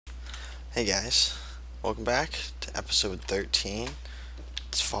Hey guys, welcome back to episode 13.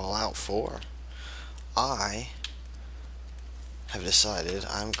 It's Fallout 4. I have decided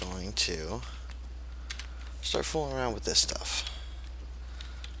I'm going to start fooling around with this stuff.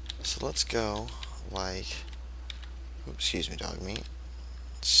 So let's go excuse me, dog meat.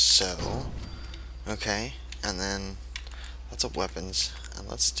 So, okay, and then lots of weapons, and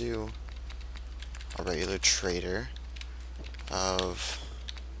let's do a regular trader of,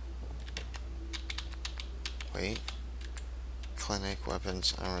 clinic,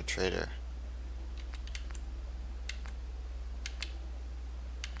 weapons, armor trader.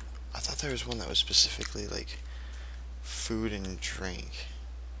 I thought there was one that was specifically like food and drink.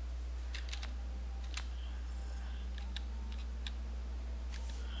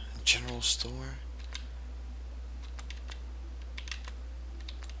 General store?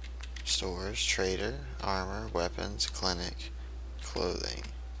 Stores, trader, armor, weapons, clinic, clothing.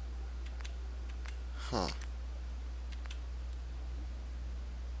 Huh.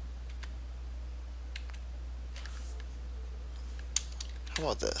 How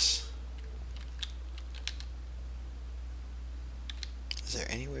about this? Is there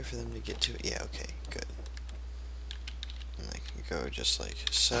any way for them to get to it? Yeah, okay, good. And they can go just like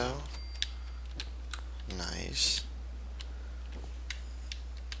so. Nice.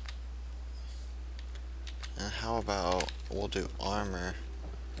 And how about we'll do armor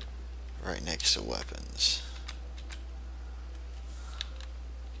right next to weapons.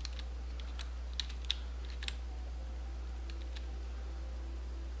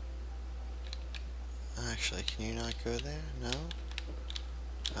 Actually, can you not go there? No?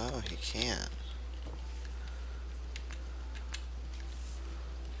 Oh, he can't.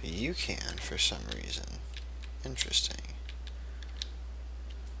 But you can for some reason. Interesting.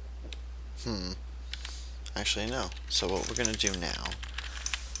 Actually, no. So what we're gonna do now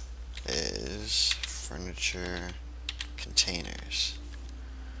is furniture containers.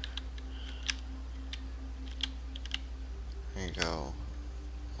 Here you go.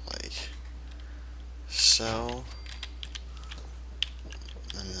 Like so.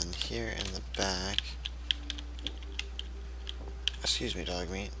 And then here in the back. Excuse me, dog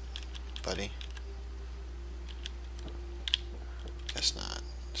meat. Buddy. Guess not.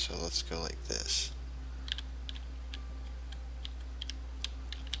 So let's go like this.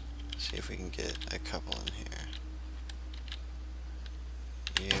 See if we can get a couple in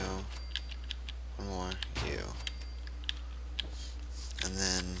here. You. One more. You. And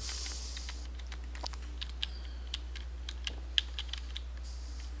then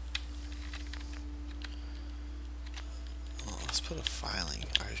let's put a filing,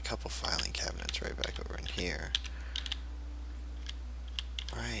 or a couple filing cabinets right back over in here.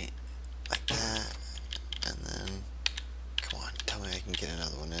 Right, like that. And then, come on, tell me I can get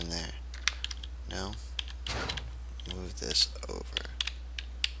another one in there. No? Move this over.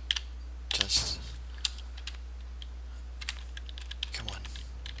 Just, come on.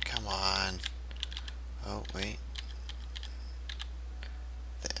 Come on. Oh, wait.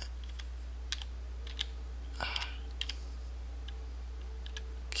 There. Ah.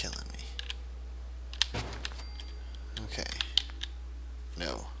 Killing me. Okay.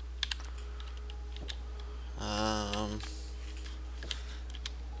 No.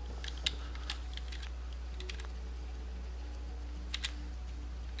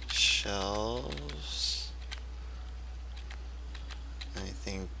 Shelves.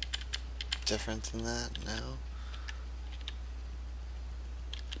 Anything different than that? No?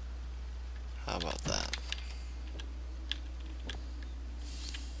 How about that?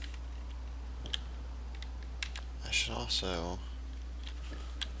 I should also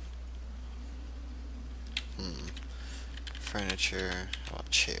furniture. How about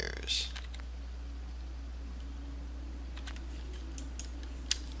chairs?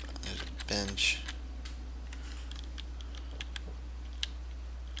 There's a bench.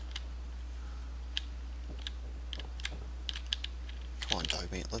 Come on, dog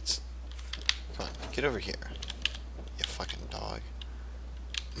meat. Let's. Come on, get over here. You fucking dog.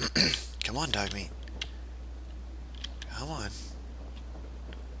 Come on, dog meat. Come on.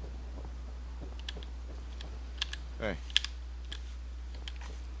 Hey.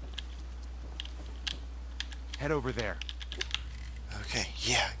 Head over there. Okay,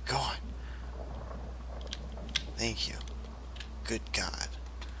 yeah, go on. Thank you. Good God.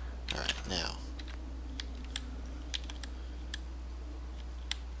 Alright, now.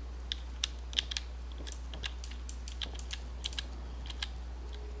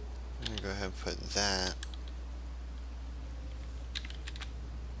 I'm gonna go ahead and put that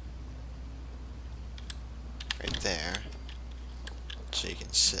right there. so you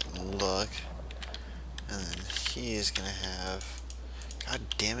can sit and look. And then he's gonna have... God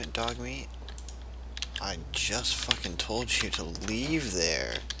damn it, dog meat. I just fucking told you to leave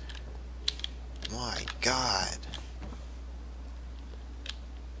there. My God.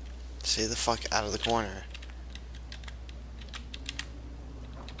 Stay the fuck out of the corner.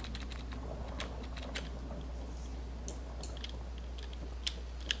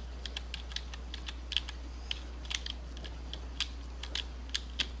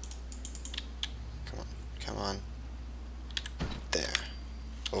 Come on, come on. There.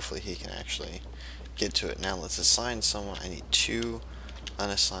 Hopefully he can actually get to it. Now let's assign someone. I need 2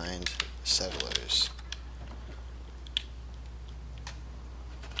 unassigned settlers.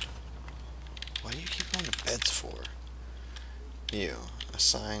 What do you keep going to beds for? You.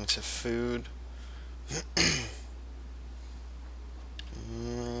 Assigned to food.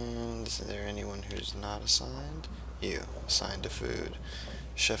 Is there anyone who's not assigned? You. Assigned to food.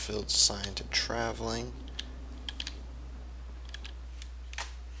 Sheffield's assigned to traveling.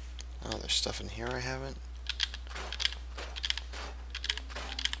 Oh, there's stuff in here I haven't?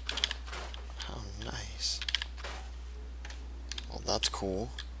 How nice. Well, that's cool.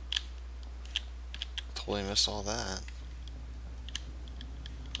 Totally missed all that.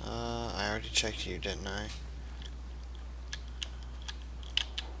 I already checked you, didn't I?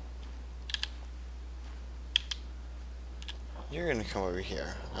 You're gonna come over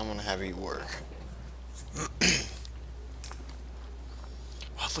here. I'm gonna have you work.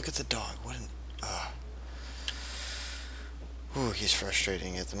 Wow, look at the dog. What an... Ooh, he's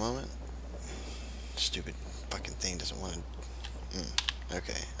frustrating at the moment. Stupid fucking thing doesn't want to...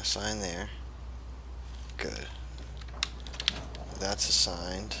 Okay, assign there. Good. That's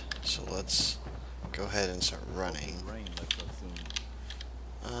assigned. So let's go ahead and start running.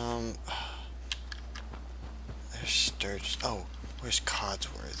 There's Sturgis. Oh, where's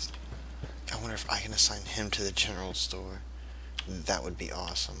Codsworth? I wonder if I can assign him to the general store. That would be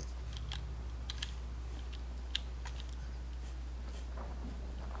awesome.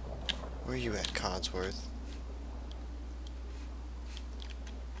 Where are you at, Codsworth?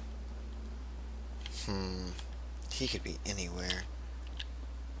 He could be anywhere.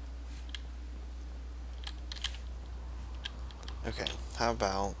 Okay, how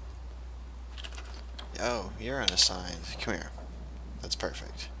about... Oh, you're unassigned. Come here. That's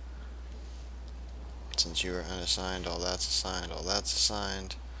perfect. Since you are unassigned, all that's assigned, all that's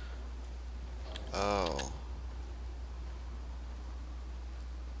assigned. Oh.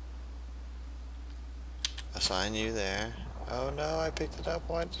 Assign you there. Oh no, I picked it up.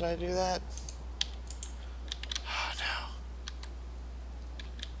 Why did I do that? Oh no.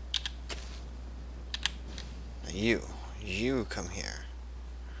 Now you come here.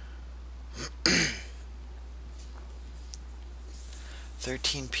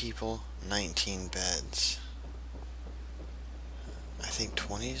 13 people, 19 beds. I think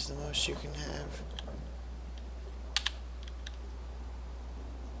 20 is the most you can have.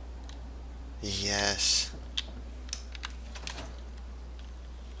 Yes.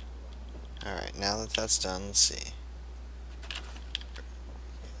 Alright, now that that's done, let's see.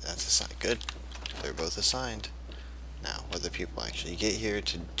 That's assigned. Good. They're both assigned. Now, whether people actually get here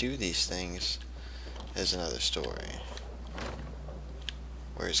to do these things is another story.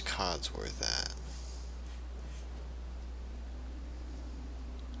 Where's Codsworth at?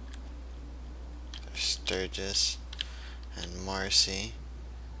 There's Sturgis and Marcy,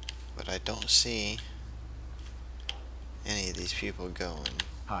 but I don't see any of these people going.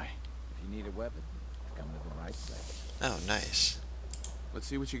 Hi. If you need a weapon, come to the right place. Oh, nice. Let's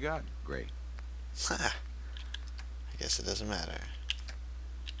see what you got. Great. Ha! I guess it doesn't matter.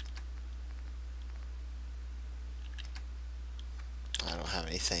 I don't have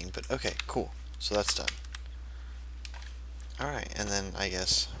anything, but okay, cool. So that's done. Alright, and then I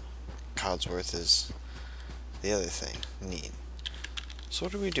guess Codsworth is the other thing. Neat. So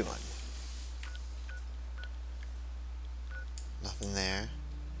what are we doing? Nothing there.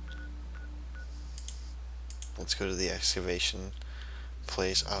 Let's go to the excavation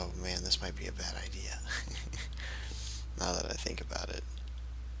place. Oh man, this might be a bad idea. Now that I think about it.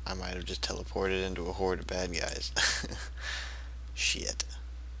 I might have just teleported into a horde of bad guys. Shit.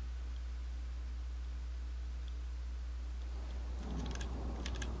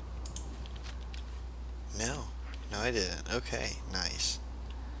 No. No, I didn't. Okay, nice.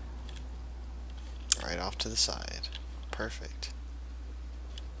 Right off to the side. Perfect.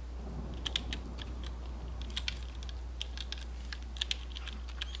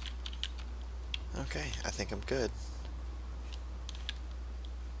 Okay, I think I'm good.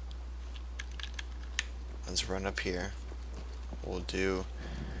 Let's run up here. we'll do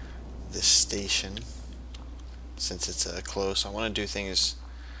this station since it's close. I want to do things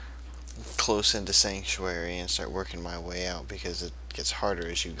close into Sanctuary and start working my way out because it gets harder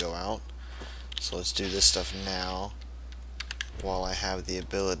as you go out. So let's do this stuff now while I have the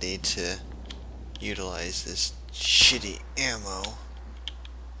ability to utilize this shitty ammo.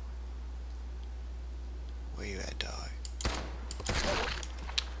 Where you at, dog?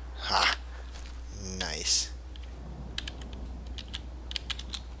 Ha! Nice.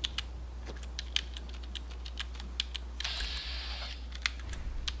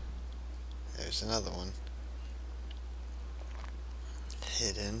 There's another one.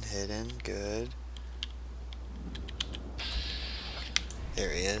 Hidden, good.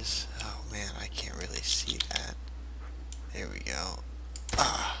 There he is. Oh man, I can't really see that. There we go.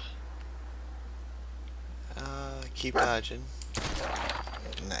 Keep dodging.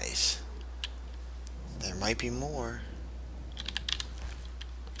 Nice. There might be more.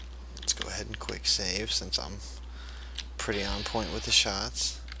 Let's go ahead and quick save since I'm pretty on point with the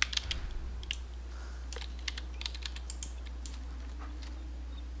shots.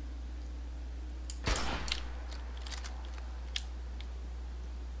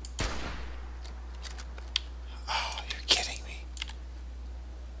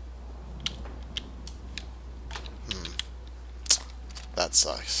 That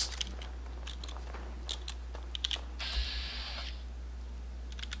sucks.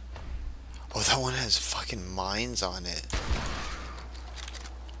 Oh, that one has fucking mines on it.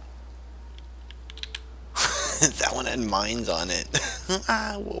 That one had mines on it.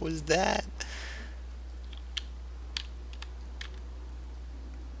 What was that?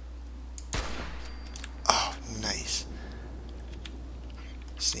 Oh, nice.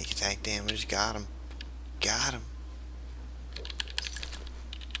 Sneak attack damage. Got him. Got him.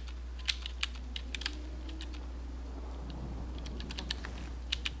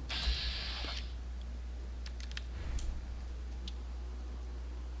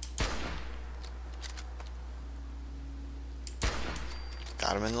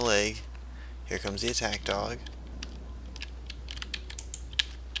 Got him in the leg. Here comes the attack dog.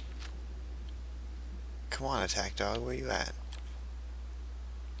 Come on, attack dog, where you at?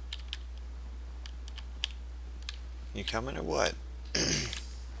 You coming or what?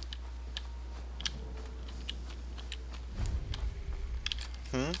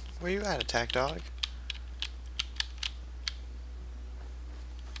 Where you at, attack dog?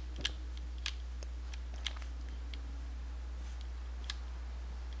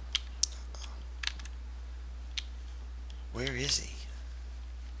 Where is he?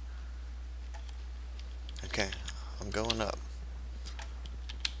 Okay, I'm going up.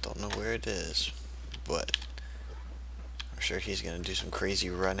 Don't know where it is, but I'm sure he's gonna do some crazy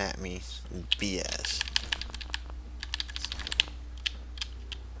run at me BS.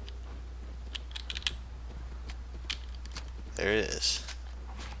 There it is.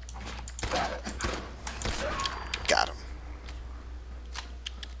 Got him.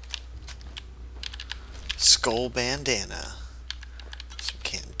 Skull bandana. Some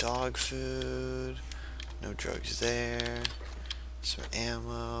canned dog food. No drugs there. Some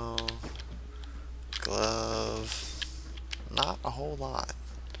ammo. Glove. Not a whole lot.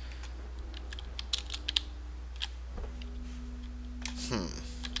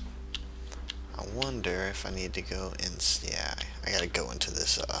 I wonder if I need to go in. Yeah, I gotta go into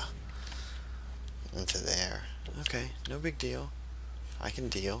this, into there. Okay, no big deal. I can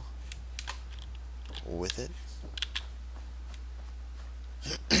deal with it.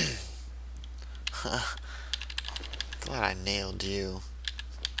 Glad I nailed you.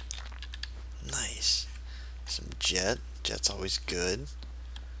 Nice. Some jet. Jet's always good.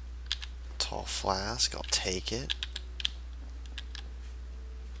 Tall flask, I'll take it.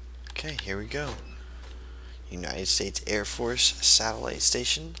 Okay, here we go. United States Air Force Satellite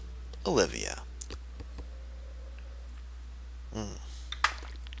Station, Olivia.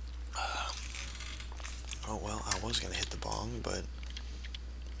 Oh well, I was gonna hit the bong, but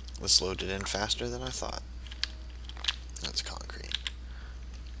let's load it in faster than I thought. That's concrete.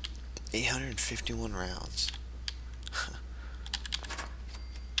 851 rounds.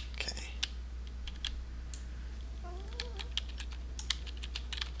 Okay.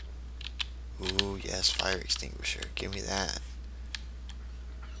 Ooh, yes, fire extinguisher. Give me that.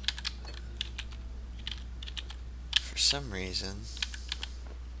 For some reason,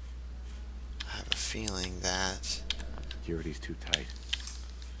 I have a feeling that Security's too tight.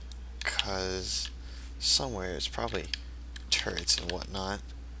 because somewhere it's probably turrets and whatnot.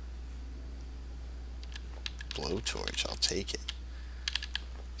 Blowtorch, I'll take it.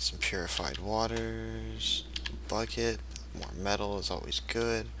 Some purified waters, bucket, More metal is always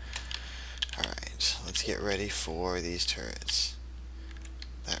good. Alright, let's get ready for these turrets.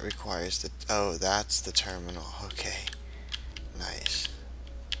 That requires the... oh, that's the terminal. Okay. Nice.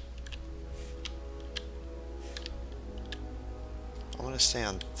 I'm gonna stay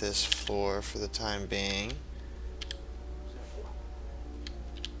on this floor for the time being.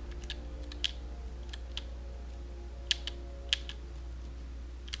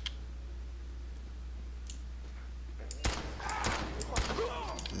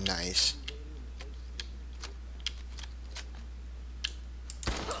 Nice.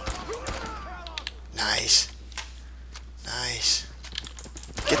 Nice. Nice.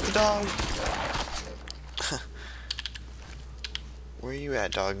 Get the dog. Where you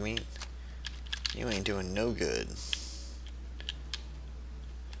at, dog meat? You ain't doing no good.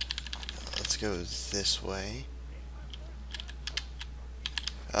 Let's go this way.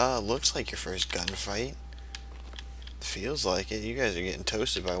 Looks like your first gunfight. Feels like it. You guys are getting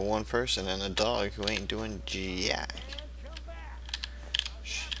toasted by one person and a dog who ain't doing jack.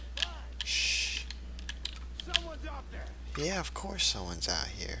 Shh. Shh. Yeah, of course someone's out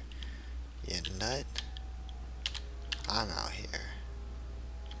here. You nut. I'm out here.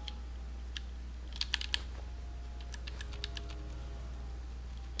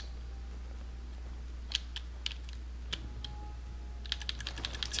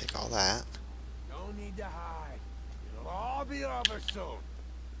 Take all that. No need to hide. It'll all be over soon.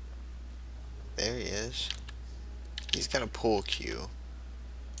 There he is. He's got a pull cue.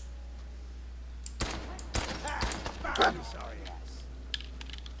 Sorry ass.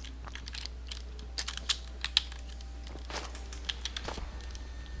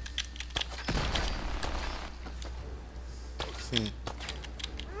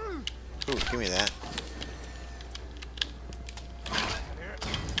 Ooh, give me that.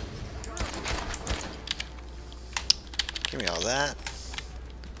 Give me all that.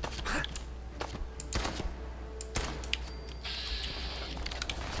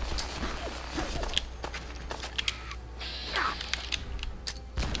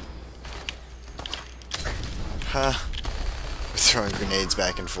 Huh. We're throwing grenades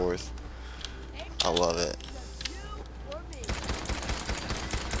back and forth. I love it.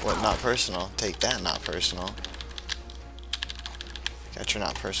 What, not personal? Take that, not personal. Got your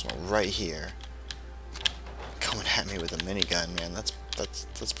not personal right here. Coming at me with a minigun, man.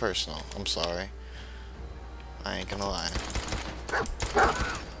 That's personal. I'm sorry. I ain't gonna lie.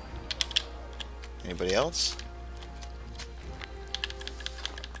 Anybody else?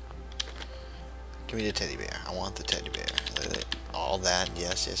 Give me the teddy bear. I want the teddy bear. All that.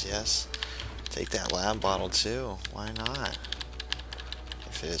 Yes, yes, yes. Take that lab bottle too. Why not?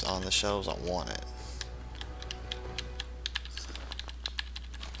 If it is on the shelves, I want it.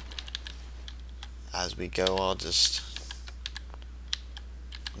 As we go, I'll just...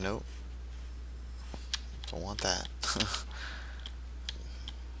 nope. Don't want that.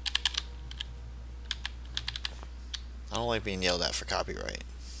 I don't like being yelled at for copyright.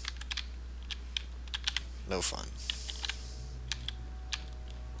 No fun.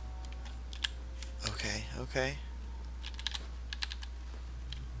 Okay, okay.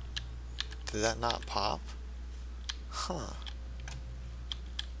 Did that not pop? Huh.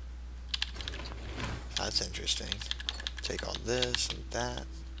 That's interesting. Take all this and that.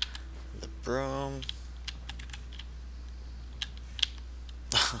 The broom.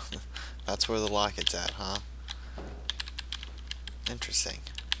 That's where the locket's at, huh? Interesting.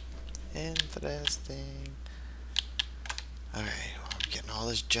 Interesting. Alright, well, I'm getting all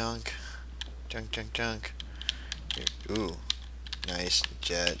this junk. Junk, junk, junk. Here. Ooh. Nice.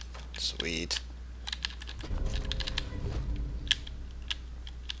 Jet. Sweet.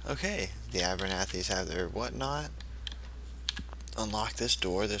 Okay, the Abernathys have their whatnot. Unlock this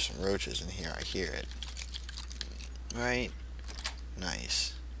door. There's some roaches in here. I hear it. Right?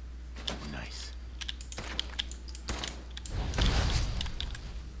 Nice. Nice.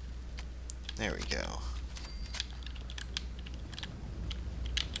 There we go.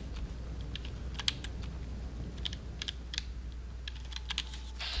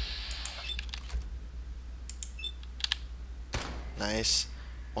 Nice.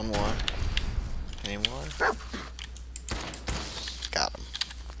 One more. Any more? Got him.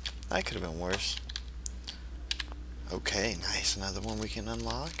 That could have been worse. Okay, nice. Another one we can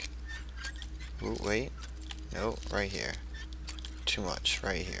unlock. Ooh, wait. Nope, right here. Too much.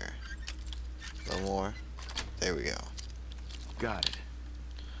 Right here. A little more. There we go. Got it.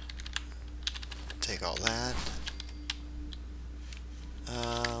 Take all that.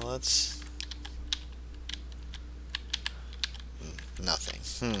 Let's...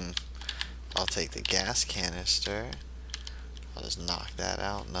 nothing. I'll take the gas canister. I'll just knock that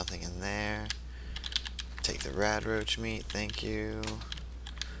out. Nothing in there. Take the rad roach meat. Thank you.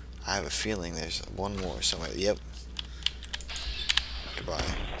 I have a feeling there's one more somewhere. Yep.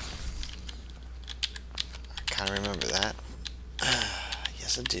 Goodbye. I kind of remember that.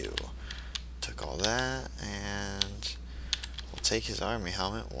 Yes, I do. Took all that, and we'll take his army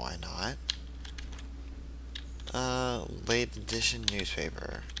helmet. Why not? Late edition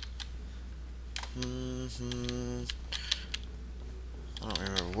newspaper. I don't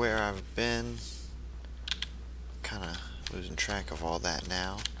remember where I've been. Kind of losing track of all that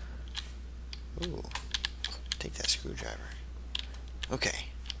now. Ooh, take that screwdriver. Okay,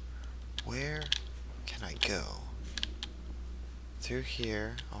 where can I go? Through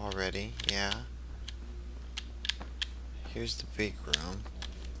here already, yeah. Here's the big room.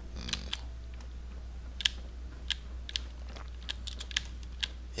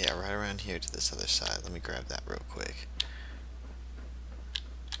 Yeah, right around here to this other side. Let me grab that real quick.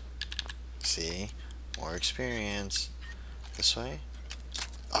 See? More experience. This way?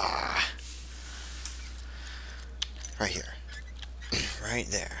 Ah! Right here. Right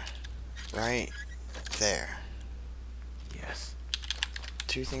there. Right there. Yes.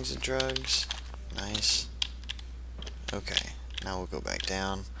 2 things of drugs. Nice. Okay, now we'll go back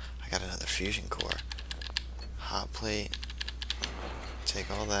down. I got another fusion core. Hot plate. Take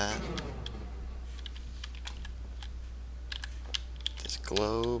all that. This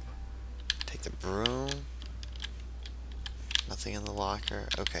globe. Take the broom. Nothing in the locker.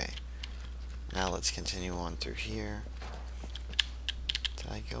 Okay. Now let's continue on through here.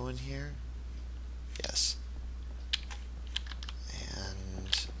 Did I go in here? Yes.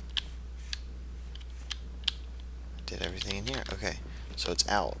 And did everything in here. Okay. So it's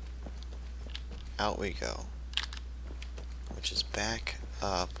out. Out we go. Which is back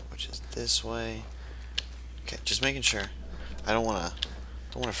up, which is this way. Okay, just making sure. I don't wanna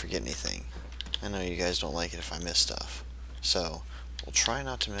forget anything. I know you guys don't like it if I miss stuff. So we'll try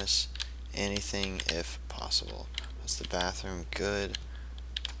not to miss anything if possible. That's the bathroom, good.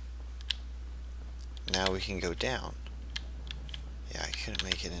 Now we can go down. Yeah, I couldn't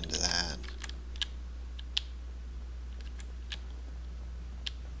make it into that.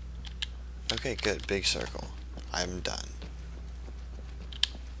 Okay, good, big circle. I'm done.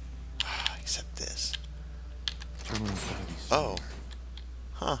 Except this. Oh.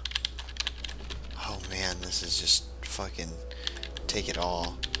 Huh. Oh man, this is just fucking take it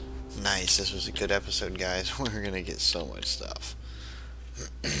all. Nice, this was a good episode, guys. We're gonna get so much stuff.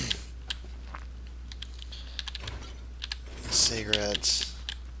 Cigarettes.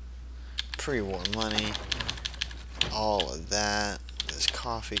 Pre-war money. All of that. This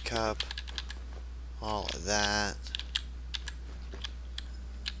coffee cup. All of that.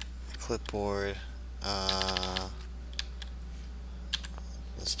 Clipboard.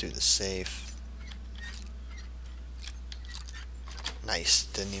 Let's do the safe. Nice,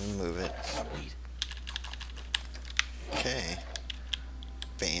 didn't even move it. Sweet. Okay.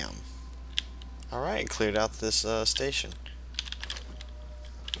 Bam. Alright, cleared out this station.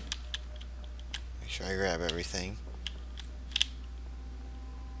 Make sure I grab everything.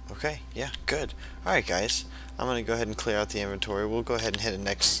 Okay, yeah, good. Alright guys, I'm going to go ahead and clear out the inventory. We'll go ahead and hit a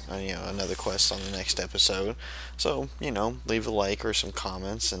next, another quest on the next episode. So, leave a like or some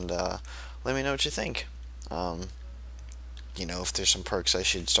comments and let me know what you think. If there's some perks I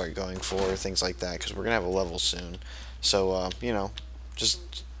should start going for, things like that, because we're going to have a level soon. So,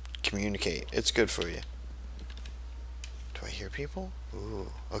 just communicate. It's good for you. Do I hear people? Ooh,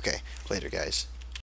 okay. Later, guys.